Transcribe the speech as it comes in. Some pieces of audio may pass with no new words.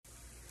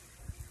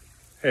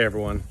Hey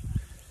everyone.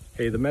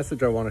 Hey, the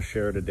message I want to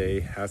share today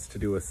has to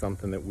do with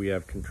something that we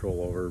have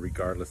control over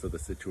regardless of the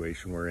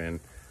situation we're in.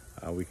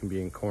 We can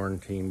be in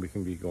quarantine, we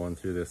can be going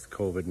through this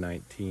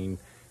COVID-19,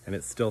 and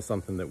it's still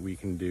something that we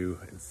can do.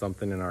 It's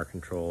something in our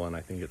control, and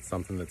I think it's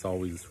something that's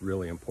always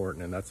really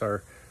important, and that's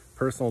our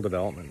personal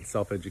development,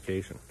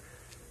 self-education.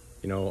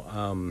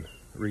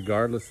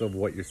 Regardless of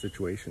what your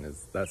situation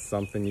is, that's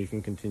something you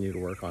can continue to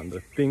work on.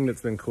 The thing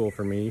that's been cool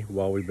for me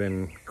while we've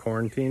been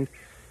quarantined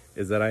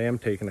is that I am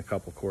taking a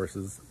couple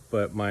courses,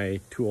 but my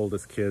two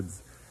oldest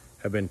kids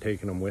have been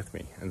taking them with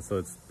me. And so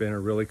it's been a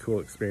really cool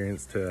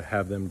experience to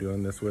have them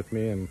doing this with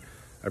me, and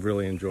I've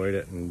really enjoyed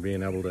it, and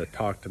being able to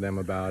talk to them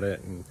about it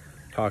and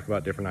talk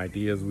about different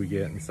ideas we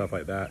get and stuff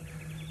like that.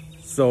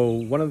 So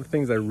one of the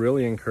things I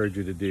really encourage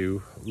you to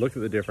do, look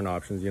at the different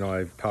options.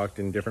 I've talked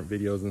in different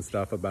videos and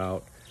stuff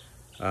about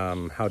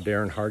how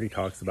Darren Hardy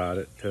talks about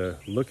it, to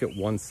look at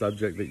one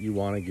subject that you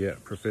want to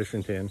get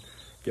proficient in,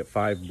 get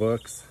 5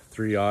 books,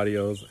 3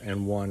 audios,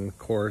 and 1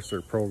 course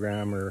or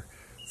program or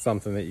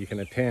something that you can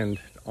attend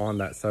on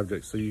that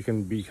subject, so you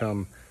can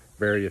become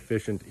very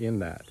efficient in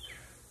that.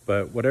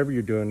 But whatever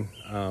you're doing,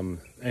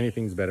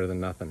 anything's better than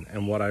nothing.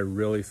 And what I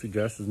really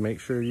suggest is make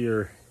sure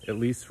you're at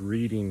least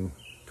reading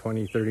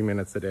 20-30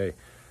 minutes a day.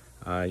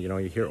 You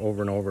hear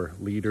over and over,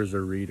 leaders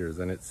are readers,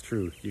 and it's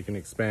true. You can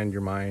expand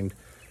your mind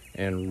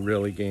and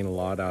really gain a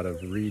lot out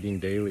of reading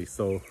daily.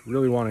 So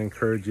really want to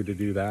encourage you to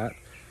do that,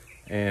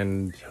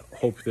 and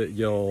hope that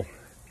you'll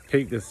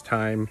take this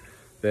time,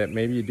 that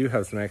maybe you do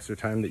have some extra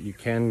time, that you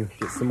can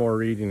get some more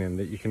reading in,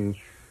 that you can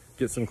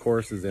get some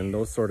courses in,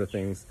 those sort of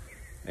things.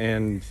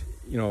 And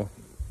a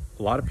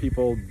lot of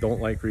people don't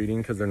like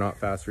reading because they're not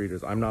fast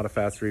readers. I'm not a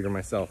fast reader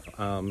myself.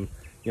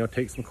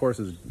 Take some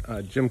courses.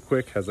 Jim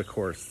Quick has a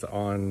course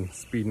on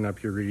speeding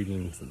up your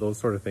readings, those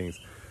sort of things.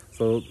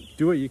 So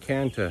do what you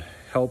can to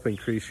help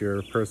increase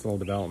your personal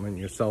development,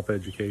 your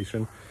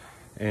self-education,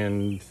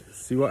 and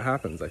see what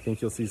happens. I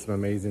think you'll see some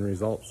amazing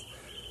results.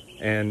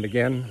 And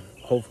again,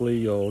 hopefully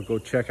you'll go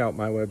check out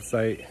my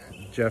website,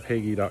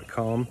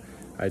 jeffhagee.com.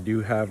 I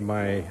do have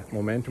my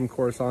Momentum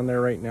course on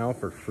there right now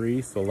for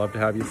free, so love to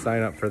have you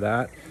sign up for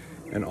that.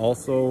 And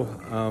also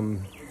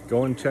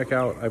go and check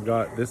out, I've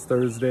got this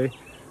Thursday,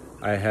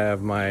 I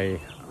have my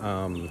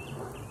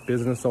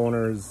business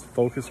owners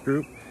focus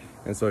group.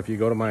 And so if you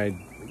go to my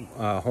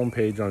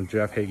homepage on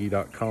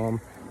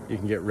jeffhagee.com, you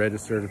can get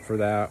registered for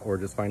that, or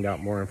just find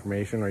out more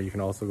information, or you can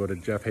also go to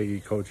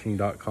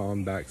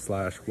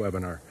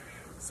jeffhageecoaching.com/webinar.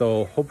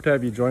 So hope to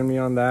have you join me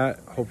on that.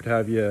 Hope to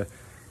have you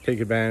take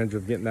advantage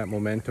of getting that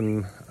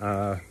Momentum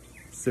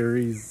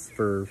series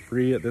for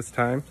free at this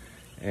time,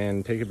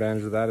 and take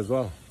advantage of that as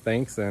well.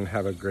 Thanks, and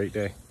have a great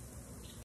day.